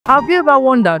Have you ever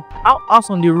wondered how House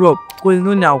on the Rock,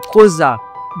 Koinonia, Koza,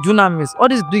 Dunamis, all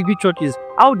these big churches,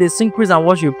 how they sing praise and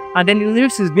worship, and then the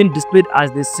lyrics is being displayed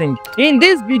as they sing? In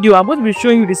this video, I'm going to be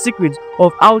showing you the secrets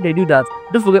of how they do that.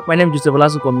 Don't forget, my name is Joseph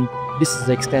Olasukomi. This is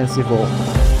extensive.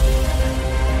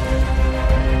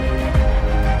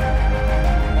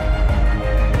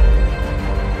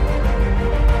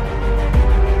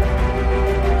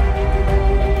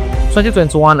 In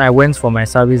 2021, I went for my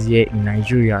service year in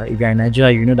Nigeria. If you're in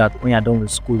Nigeria, you know that when you're done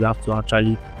with school, you have to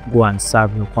actually go and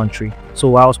serve your country.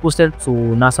 So I was posted to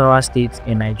Nasarawa State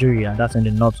in Nigeria, that's in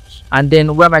the north. And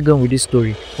then where am I going with this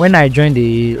story? When I joined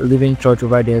the Living Church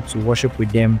over there to worship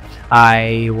with them,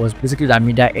 I was basically the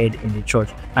media head in the church.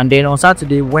 And then on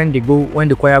Saturday, when the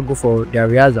choir go for their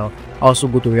rehearsal, I also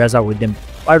go to rehearsal with them.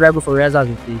 Why do I go for rehearsals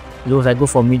with them? Because I go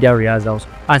for media rehearsals.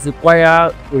 As the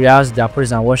choir rehearse their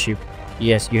praise and worship,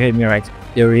 yes, you heard me right.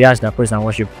 They rehearse their praise and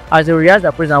worship. As they rehearse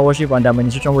their praise and worship and the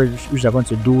administration which they're going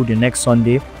to do the next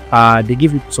Sunday, they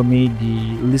give it to me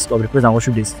the list of the praise and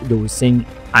worship they will sing,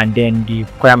 and then the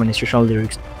choir administration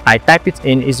lyrics. I type it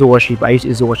in EasyWorship. I use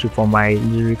EasyWorship for my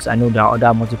lyrics. I know there are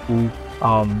other multiple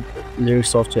lyric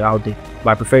software out there,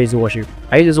 but I prefer EasyWorship.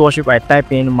 I use EasyWorship. I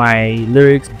type in my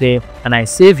lyrics there and I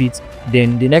save it.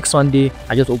 Then the next Sunday,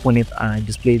 I just open it and I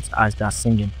display it as they're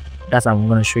singing. That's how I'm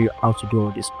going to show you how to do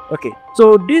all this. Okay,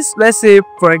 so this, let's say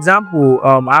for example,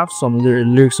 I have some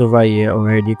lyrics over here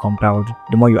already compiled.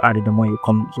 The more you add it, the more you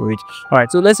come to it. All right,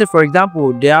 so let's say for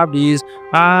example, they have these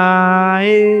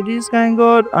this kind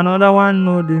God, another one,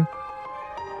 no,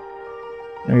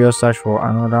 let me just search for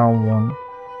another one.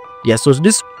 Yeah, so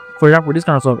this, for example, this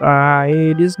kind of song,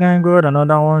 this kind God,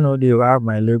 another one, no, they have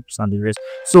my lyrics and the rest.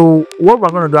 So what we're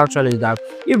going to do actually is that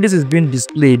if this is being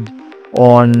displayed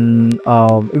on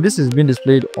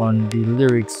the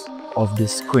lyrics of the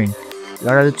screen, it's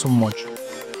actually too much.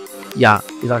 Yeah,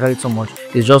 it's actually too much.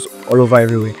 It's just all over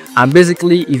everywhere. And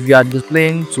basically, if you are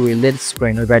displaying to a LED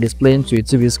screen, or if you are displaying to a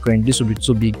TV screen, this will be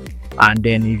too big. And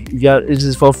then if you are, this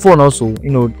is for phone also, you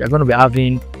know, you're going to be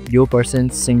having the whole person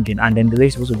singing, and then the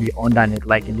lyrics supposed to be underneath,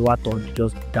 like in lower tone,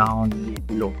 just down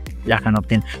below, that kind of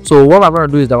thing. So what we're going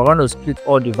to do is that we're going to split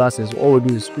all the verses. All we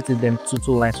do is split them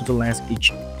two lines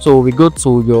each. So we go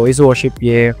to your EasyWorship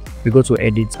here, we go to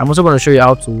edit. I'm also going to show you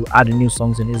how to add the new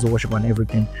songs in EasyWorship and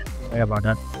everything. Sorry about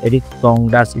that. Edit song,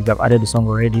 that's if you have added the song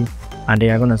already, and then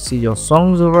you're going to see your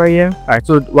songs over here. All right,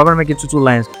 so we're going to make it two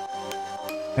lines.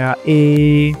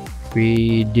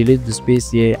 We delete the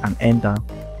space here and enter.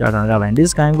 There's another line.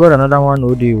 This can go another one.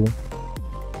 Audio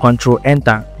control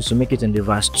enter is to make it in the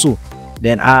verse 2.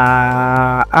 Then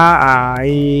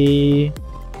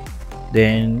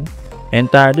then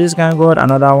enter. This can go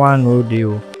another one.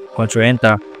 Audio control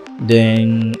enter.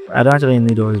 Then I don't actually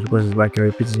need all this because it's like a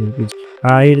repeat.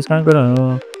 This can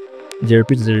go the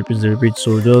repeat.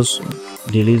 So just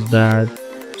delete that.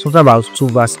 Something about 2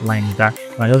 verse lines that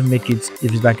I just make it,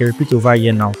 if it's like a repeat over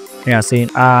here now, we are saying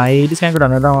this can go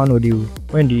another one audio.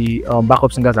 When the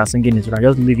backup singers are singing it, so I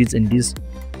just leave it in this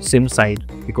same side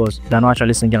because they're not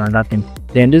actually singing another thing.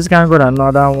 Then this can go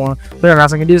another one. So you're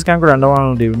singing this can go another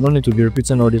one. They no need to be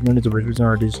repeating all this, no need to be repeating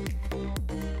all this.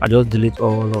 I just delete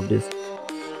all of this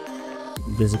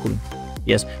basically.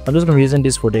 Yes, I'm just going to be using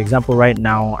this for the example right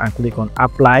now and click on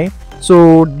apply.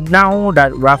 So now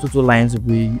that we have 2 lines,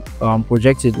 we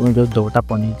project it. We just double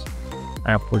tap on it.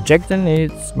 I'm projecting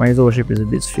it. My EasyWorship is a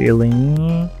bit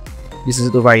failing. This is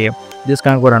it over here. This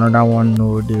can go another one.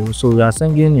 No deal. So you are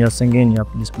singing, you're displaying,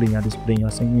 you're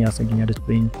singing, you're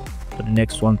displaying to the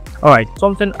next one. All right.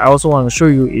 Something I also want to show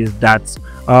you is that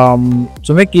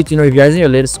to make it, you know, if you're using your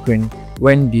LED screen,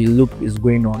 when the loop is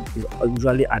going on, it's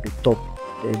usually at the top.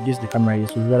 This the camera is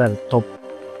usually at the top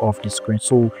of the screen.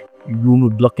 So you will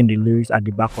be blocking the lyrics at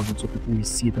the back of it so people will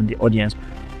see it on the audience.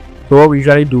 So what we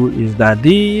usually do is that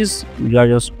we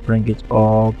just bring it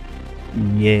up.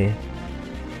 Yeah,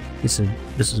 this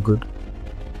is good.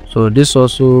 So this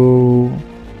also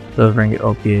just bring it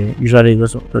up here. Usually we're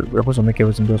supposed to make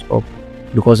everything just up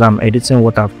because I'm editing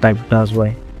what I've typed. That's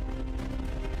why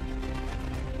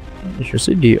you should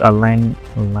see the align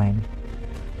line.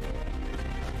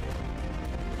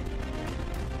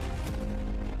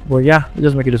 But yeah,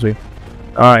 just make it this way.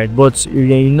 All right, but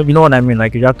you know what I mean,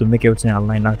 like you have to make everything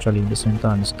align actually in the center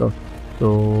and stuff.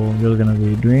 So we're gonna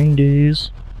be doing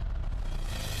this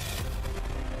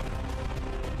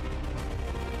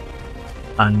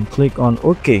and click on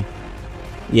OK.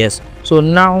 Yes, so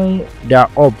now they are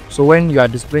up. So when you are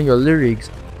displaying your lyrics,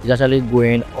 it's actually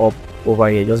going up over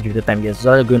here. Just give it time. Yes, it's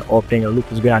actually going up, then your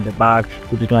loop is going at the back,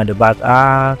 loop is going at the back.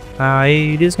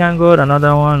 This can go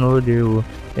another one. Oh,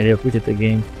 and then repeat it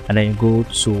again, and then you go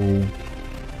to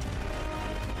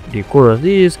the chorus.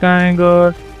 This kind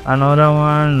God, another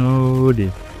one, no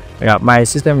this. Yeah, my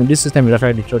system, this system is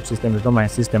actually the church system. It's not my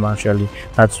system actually.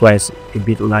 That's why it's a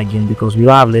bit lagging, because we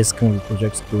don't have less screen with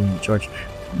projects to in church,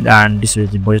 and this is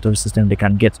the budgetary system they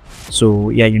can get. So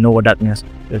yeah, you know what that means.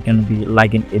 It's going to be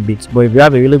lagging a bit, but if you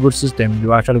have a really good system,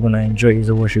 you're actually going to enjoy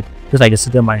EasyWorship, just like the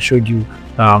system I showed you.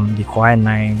 The Core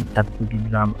i9 that would be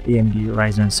AMD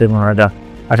Ryzen 7 rather,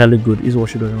 actually good.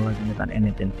 EasyWorship doesn't like it than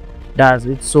anything. That's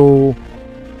it. So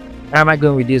where am I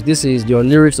going with this? This is your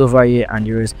lyrics over here and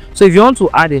the rest. So if you want to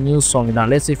add a new song, now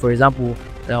let's say for example,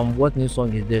 what new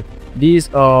song is there? This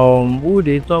who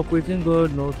they talk within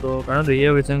God no talk, I know they hear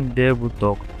everything devil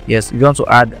talk. Yes, if you want to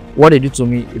add what they did to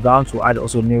me, if I want to add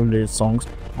also new lyrics songs,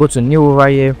 go to new over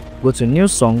here, go to new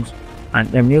songs,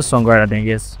 and new song rather than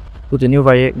yes, go to new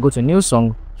over here, go to new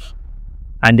song,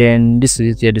 and then this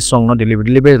is here the song, not the lyric.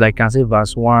 The lyric is like can say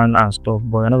verse 1 and stuff,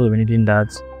 but I'm not going to be needing that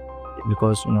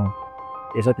because you know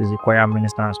except is a choir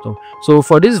minister and stuff. So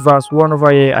for this verse 1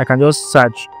 over here, I can just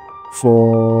search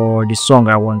for the song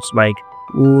I want. Like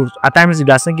at times if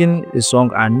they're singing a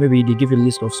song and maybe they give you a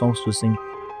list of songs to sing,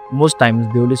 most times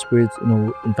the Holy Spirit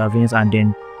intervenes, and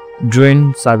then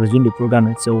during service, during the program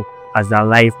itself, as they're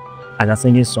live, as they're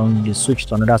singing song, they switch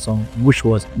to another song which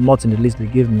was not in the list they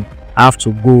gave me. I have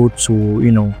to go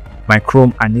to my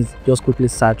Chrome and just quickly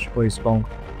search for a song,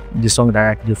 the song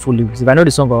directly, the full lyrics. If I know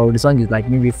the song, or the song is like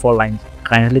maybe 4 lines,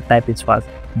 I can actually type it fast.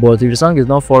 But if the song is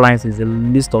not 4 lines, it's a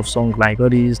list of songs like all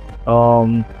these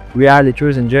we are the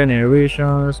chosen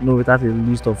generations. No, without a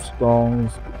list of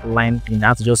songs line thing, I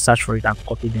have to just search for it and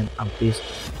copy them and paste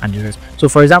and the rest. So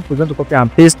for example, we're going to copy and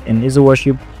paste in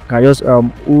EasyWorship. I just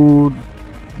who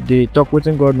they talk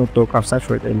within God no talk. I've searched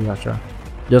for it earlier.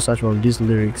 Just search for these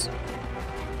lyrics,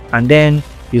 and then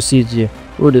you see it here.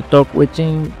 Who they talk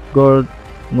within God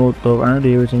no talk. I know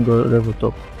they within God never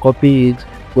talk. Copy it.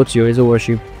 Go to your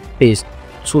EasyWorship, paste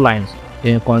 2 lines,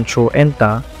 then Control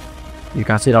Enter. You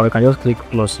can see that we can just click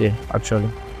plus here actually.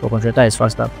 For Control Enter is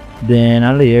faster. Then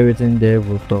only everything there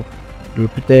will talk.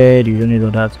 Repeated, you don't need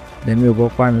all that. Then we'll go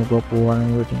find we'll go for one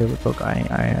everything there will talk.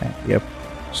 Yep.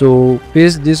 So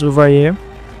paste this over here,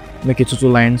 make it 2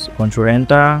 lines, Control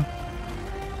Enter.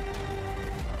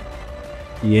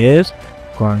 Yes,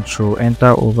 Control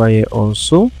Enter over here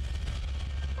also.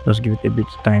 Just give it a bit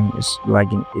of time, it's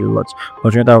lagging a lot.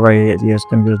 Control Enter over here, yes,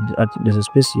 then there's a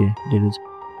space here, delete.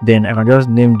 Then I can just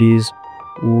name this.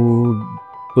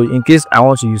 So in case I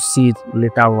want to see it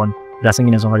later on, they're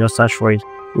singing a song, I just search for it.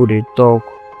 Who they talk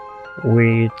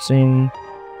waiting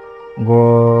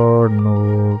God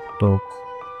no talk.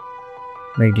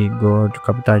 Make the God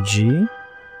capital G.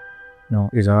 No,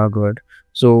 it's our God.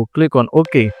 So click on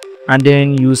OK, and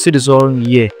then you see the song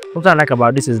here. What I like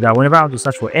about this is that whenever I want to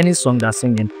search for any song that's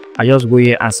singing, I just go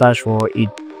here and search for it,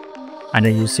 and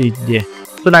then you see it there.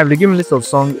 So now if they give me a list of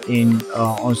songs in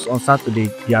on Saturday,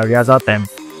 their rehearsal time,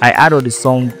 I add all the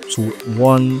song to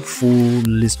one full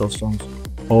list of songs.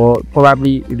 Or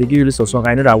probably if they give you a list of songs,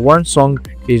 I know that one song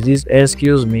is this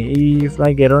excuse me if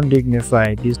I get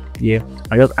undignified this year.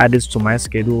 I just add this to my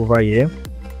schedule over here.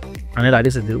 I know that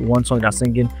this is the one song that's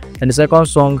singing, and the second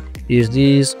song is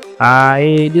this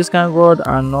this can go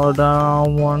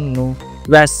another one. No,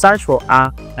 if I search for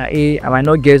A, I might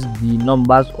not get the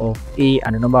numbers of A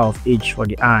and the number of H for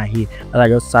the R here. I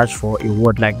just search for a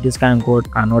word like this can go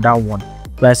another one.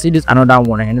 If I see this another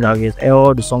one, I know that yes,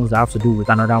 all the songs that have to do with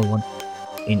another one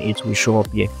in it will show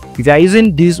up here. If you are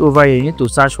using this over here, you need to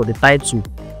search for the title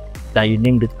that you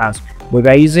named it as. But if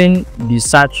you are using the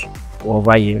search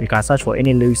over here, you can search for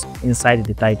any lyrics inside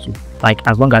the title, like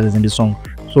as long as it's in the song.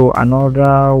 So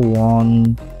another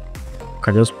one,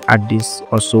 can just add this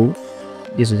also.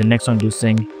 This is the next song you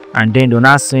sing, and then do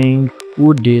not sing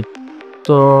who did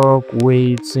talk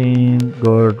waiting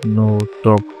God no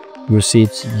talk. You see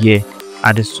it here.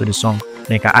 Add this to the song.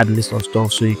 Then you can add a list of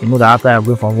stuff, so you can know that after you're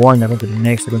going from one, you're going to the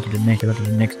next, you're going to the next, you're going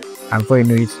to the next, and before you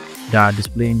know it, they are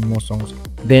displaying more songs.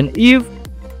 Then if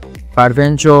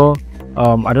peradventure,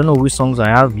 I don't know which songs I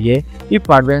have here. If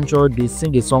peradventure they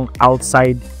sing a song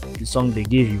outside the song they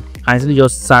give you, and easily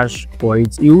just search for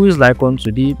it. You always like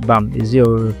onto the bam is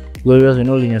your glorious and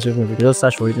only yourself. You can just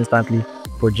search for it instantly.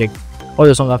 Project. All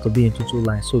your songs have to be into 2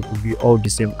 lines, so it will be all the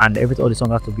same, and all the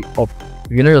songs have to be up.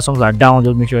 If you know your songs are down,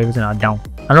 just make sure everything are down.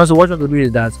 And also what you want to do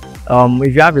is that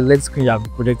if you have a LED screen you are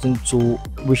projecting to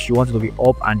which you want it to be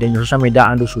up, and then your social media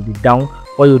handle should be down,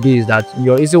 what you do is that in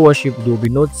your EasyWorship there will be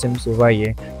no teams over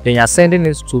here. Then you are sending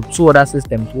it to 2 other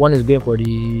systems. One is going for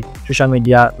the social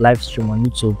media live stream on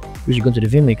YouTube, which is going to the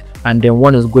vMix, and then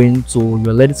one is going to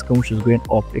your LED screen, which is going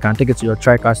up. You can take it to your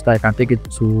TriCaster, you can take it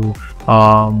to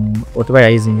whatever you're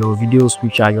using, your video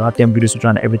switcher, your ATM video switcher,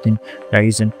 and everything you're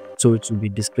using. so it will be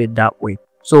displayed that way.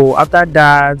 So after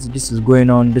that, this is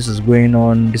going on, this is going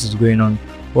on, this is going on.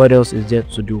 What else is there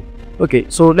to do? Okay,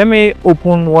 so let me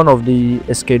open one of the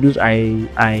schedules.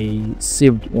 I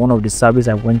saved one of the service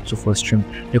I went to for stream.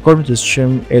 They called me to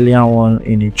stream earlier on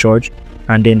in a church,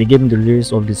 and then they gave me the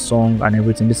lyrics of the song and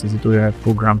everything. This is the tutorial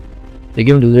program. They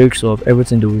gave me the lyrics of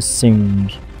everything they will sing.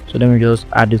 So let me just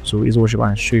add it to EasyWorship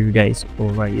and show you guys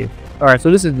over here. All right, so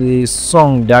this is the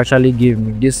song they actually gave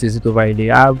me. This is it over here. They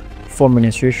have 4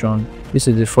 ministration. This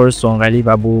is the first song, I Live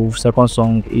Above. Second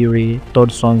song, Eerie.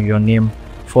 Third song, Your Name.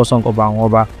 Fourth song, Oba and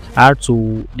Oba.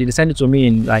 They sent it to me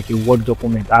in like a Word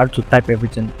document. I had to type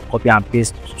everything, copy and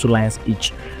paste 2 lines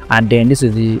each. And then this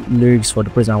is the lyrics for the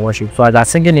praise and worship. So as I was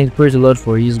singing it, praise the Lord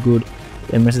for His good,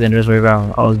 and message and rest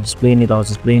forever. I was displaying it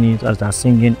as I was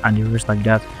singing, and the rest like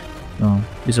that.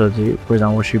 This was the praise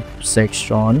and worship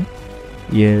section.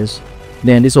 Yes.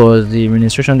 Then this was the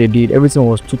administration they did. Everything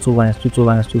was 2 lines, 2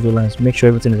 lines, 2 lines. Make sure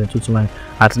everything is in 2 lines.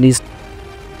 At least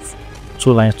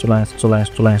 2 lines, 2 lines, 2 lines,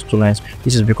 2 lines, 2 lines.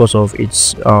 This is because of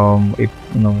its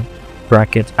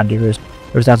bracket and the rest.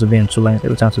 Everything has to be in 2 lines.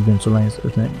 Everything has to be in 2 lines.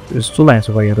 There's 2 lines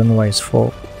over here. I don't know why it's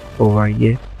 4 over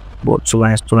here, but 2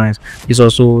 lines, 2 lines. This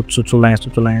also 2 lines,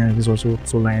 2 lines. This also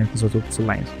 2 lines. This also 2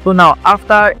 lines. So now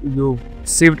after you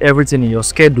saved everything in your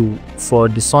schedule for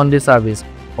the Sunday service,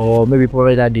 or maybe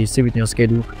probably that day save it in your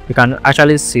schedule, you can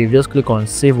actually save. Just click on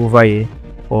save over here,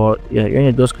 or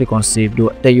you just click on save. They'll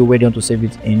tell you where you want to save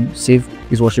it in. Save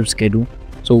EasyWorship schedule.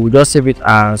 So we just save it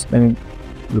as, let me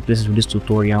replace it with this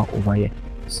tutorial over here.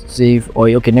 Save, or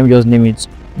okay, let me just name it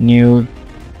new.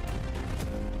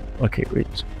 Okay,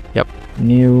 wait. Yep,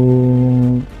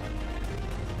 new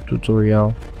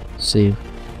tutorial save,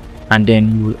 and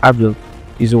then you will have the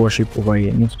EasyWorship over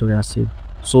here, new tutorial save.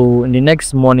 So in the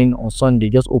next morning on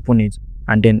Sunday, just open it,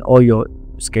 and then all your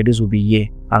schedules will be here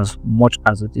as much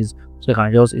as it is, so you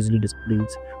can just easily display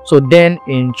it. So then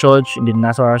in church in the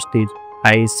natural state,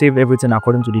 I saved everything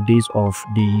according to the days of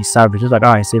the service, just like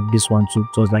how I saved this one too.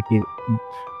 So it's like a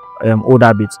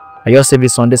older bit. I just save the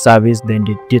Sunday service, then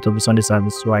the date of the Sunday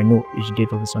service, so I know each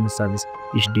date of the Sunday service,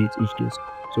 each date.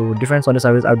 So different Sunday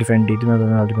service have different date,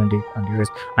 different date, and the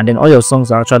rest. And then all your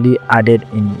songs are actually added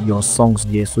in your songs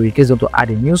there. So in case you want to add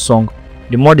a new song,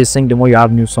 the more they sing, the more you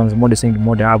have new songs. The more they sing, the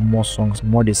more they have more songs. The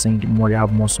more they sing, the more they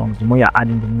have more songs. The more you're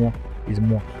adding, the more is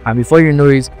more. And before you know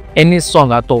it, any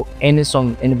song at all, any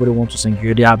song anybody wants to sing, you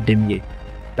already have them here.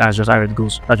 That's just how it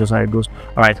goes.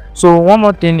 All right, so one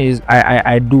more thing is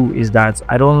I do is that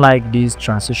I don't like this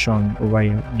transition over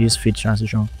here, this fade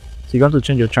transition. So you want to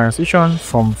change your transition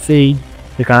from fade.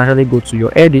 You can actually go to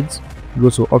your edits, go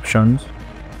to options.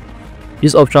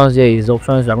 These options here is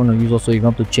options you're going to use. Also, you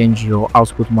want to change your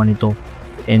output monitor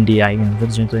NDI. You know,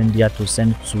 change to NDI to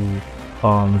send to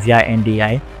via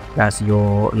NDI. That's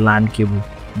your LAN cable.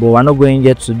 But we're not going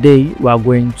yet today. We are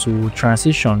going to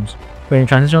transitions. When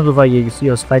transitions over here, you see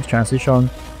your slide transition.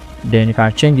 Then you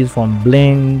can change it from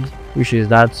blend, which is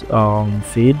that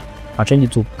fade. I'll change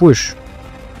it to push.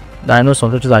 I know some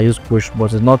churches are use push,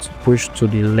 but it's not push to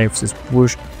the left, it's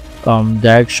push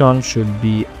direction should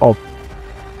be up.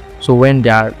 So when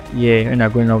they're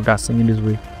going up, they're singing this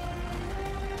way.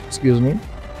 Excuse me.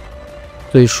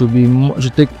 So it should be it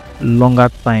should take longer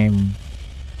time.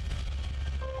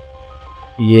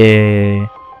 Yeah,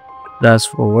 that's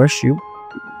for worship.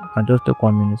 And just take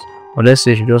 1 minute, or let's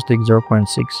say it should just take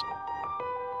 0.6.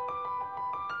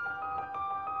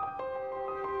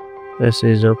 Let's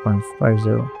say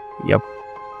 0.50. Yep,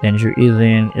 then you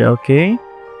using okay.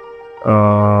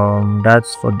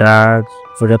 That's for that.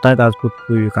 For the alternate output,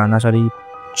 you can actually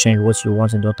change what you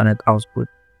want in the alternate output.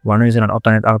 We're not using an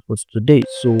alternate output today,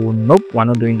 so nope, we're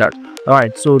not doing that. All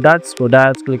right, so that's for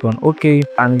that. Click on OK,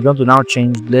 and we're going to now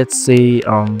change. Let's say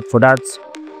for that,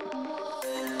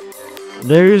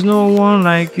 there is no one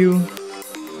like you.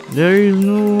 There is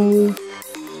no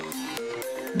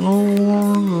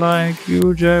one like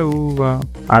you, Jehovah.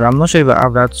 And I'm not sure if I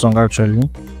have that song actually.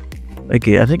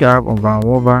 Okay, I think I have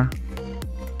over.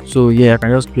 So yeah, I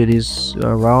can just play this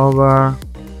over.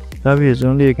 Maybe it's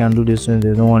only you can do this when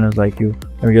there's no one else like you.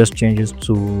 Let me just change this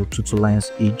to 2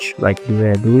 lines each, like the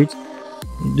way I do it.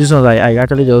 This one, I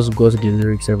actually just go to the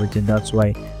lyrics, everything. That's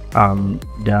why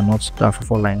they are not for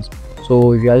 4 lines.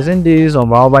 So if you are using this on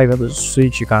Baobab, if you want to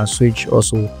switch, you can switch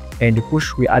also. And the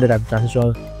push we added at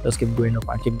transition just keep going up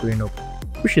and keep going up,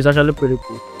 which is actually pretty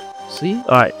cool. See,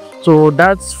 all right. So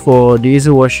that's for the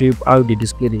EasyWorship, how they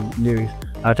display the lyrics.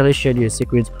 I actually shared you a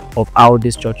secret of how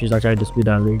these churches actually display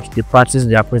their lyrics. They practice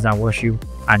their praise and worship,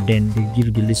 and then they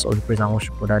give the list of the praise and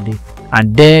worship for that day.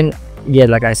 And then, yeah,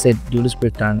 like I said, the Holy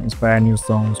Spirit can inspire new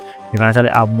songs. You can actually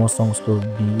have more songs to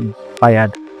be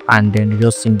inspired and then you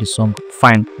just sing the song.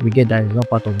 Fine, we get that it's not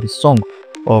part of the song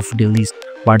of the list,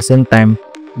 but at the same time,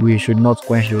 we should not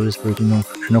quench the Holy Spirit,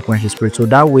 should not quench the Spirit. So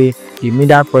that way, the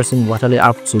media person will actually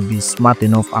have to be smart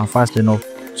enough and fast enough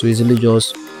to easily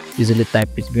type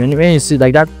it. When you see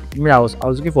like that, I was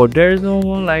looking for "There is no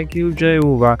one like you,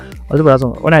 Jehovah." I was looking for that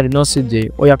song. When I did not see the,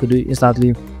 all you have to do is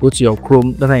instantly go to your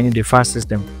Chrome. That's why you need the fast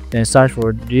system. Then search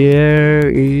for "There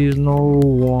is no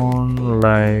one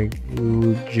like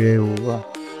you, Jehovah."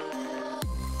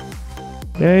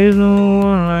 There is no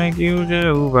one like you,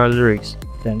 Jehovah lyrics.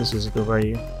 Then this is it over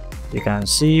here. You can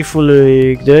see full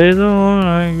lyric. There is no one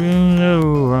like you,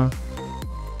 Jehovah.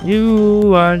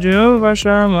 You are Jehovah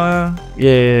Shammah.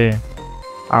 Yeah.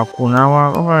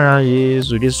 Akunawa over here.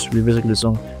 So this will be basically the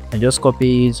song. And just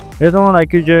copy it. There's no one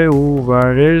like you,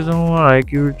 Jehovah. There's no one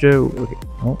like you, Jehovah. Okay.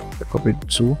 No, I copied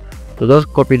two. So just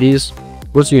copy this.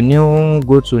 Go to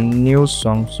new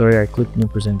song. Sorry, I clicked new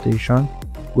presentation.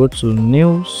 Go to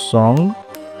new song.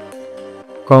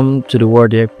 Come to the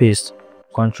word here, paste.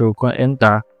 Control,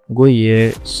 enter. Go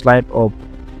here, slide up.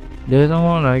 There's no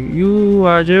one like you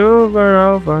are Jehovah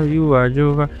Alpha. You are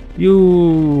Jehovah.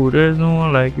 There's no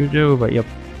one like you, Jehovah. Yep.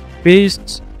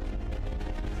 Paste.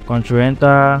 Control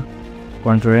enter.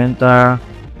 Control enter.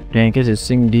 Then in case you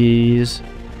sing this,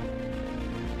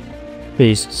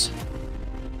 paste.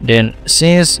 Then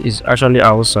since it's actually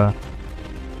Hausa,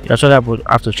 you actually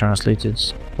have to translate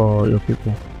it for your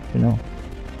people.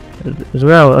 As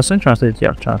well, I send translate.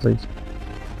 Yeah, translate.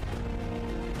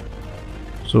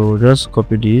 So just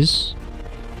copy this,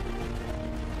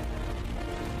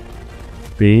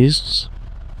 paste,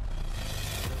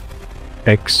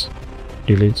 X,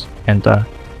 delete, enter,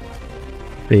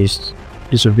 paste.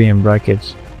 This will be in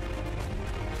brackets.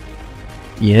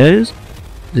 Yes,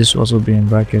 this will also be in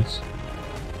brackets.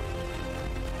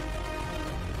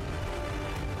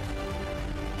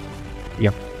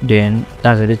 Yep. Then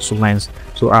that's the 2 lines.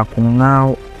 So I can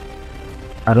now,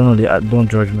 I don't know, don't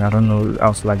judge me, I don't know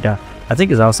else like that. I think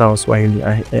it's also Swahili.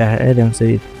 I heard them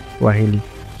say it Swahili.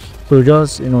 So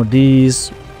just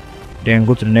this, then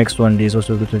go to the next one, this,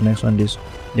 also go to the next one, this,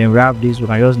 then wrap this. We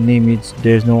can just name it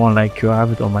 "There's no one like you." I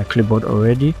have it on my clipboard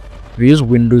already. If you use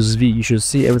Windows V, you should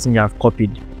see everything you have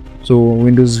copied. So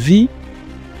Windows V,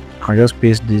 I can just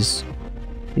paste this.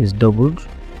 It's doubled.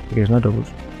 Okay, it's not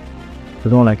doubled.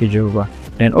 There's no one like you, Jehovah.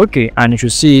 Then okay, and you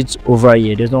should see it over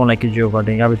here. There's no one like you, Jehovah.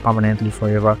 Then you have it permanently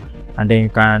forever, and then you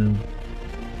can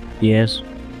yes,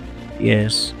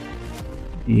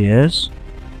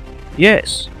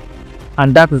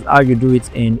 and that is how you do it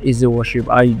in EasyWorship.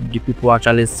 How the people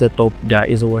actually set up their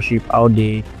EasyWorship, how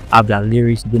they have their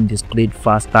lyrics being displayed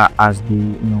faster as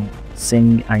they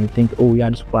sing, and you think, oh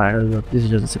yeah, this is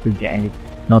just a secret behind it.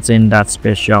 Nothing that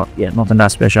special. Yeah, nothing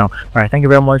that special. All right, thank you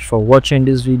very much for watching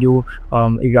this video.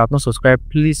 If you have not subscribed,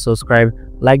 please subscribe,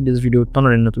 like this video, turn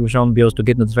on the notification bells to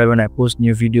get notified when I post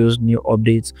new videos, new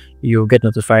updates. You'll get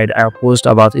notified. I'll post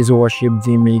about EasyWorship,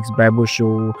 vMix, Bible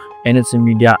show, anything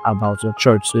media about your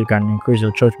church, so you can increase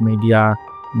your church media.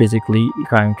 Basically, you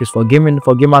can increase for gaming,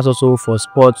 for gamers, also for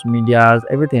sports medias,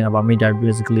 everything about media.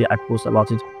 Basically, I post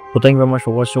about it. So thank you very much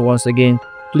for watching once again.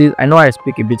 Please, I know I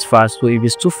speak a bit fast, so if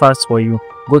it's too fast for you,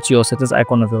 go to your settings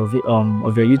icon of your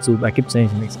YouTube. I keep saying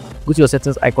vMix. Go to your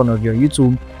settings icon of your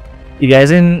YouTube. If you're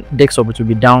using desktop, it will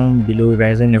be down below. If you're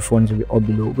using your phone, it will be up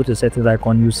below. Go to the settings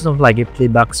icon. You see something like a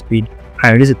playback speed.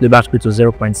 I reduce the playback speed to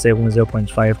 0.7,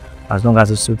 0.5. As long as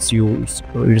it suits you,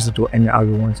 reduce it to any how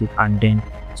you want it, and then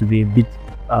to be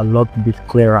a lot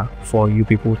clearer for you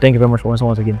people. Thank you very much for watching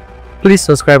once again. Please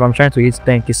subscribe. I'm trying to hit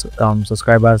 10k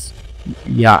subscribers.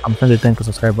 Yeah, I'm trying to 10k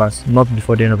subscribers, not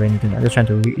before the end of anything. I'm just trying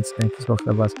to reach 10k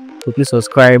subscribers. So please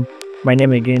subscribe. My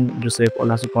name again, Joseph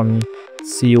Olasukomi.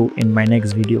 See you in my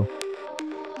next video.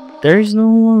 There is no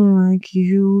one like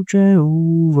you,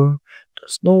 Jehovah.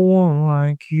 There's no one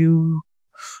like you.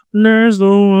 There's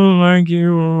no one like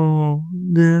you.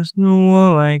 There's no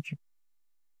one like you.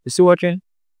 You still watching?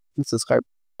 Please subscribe.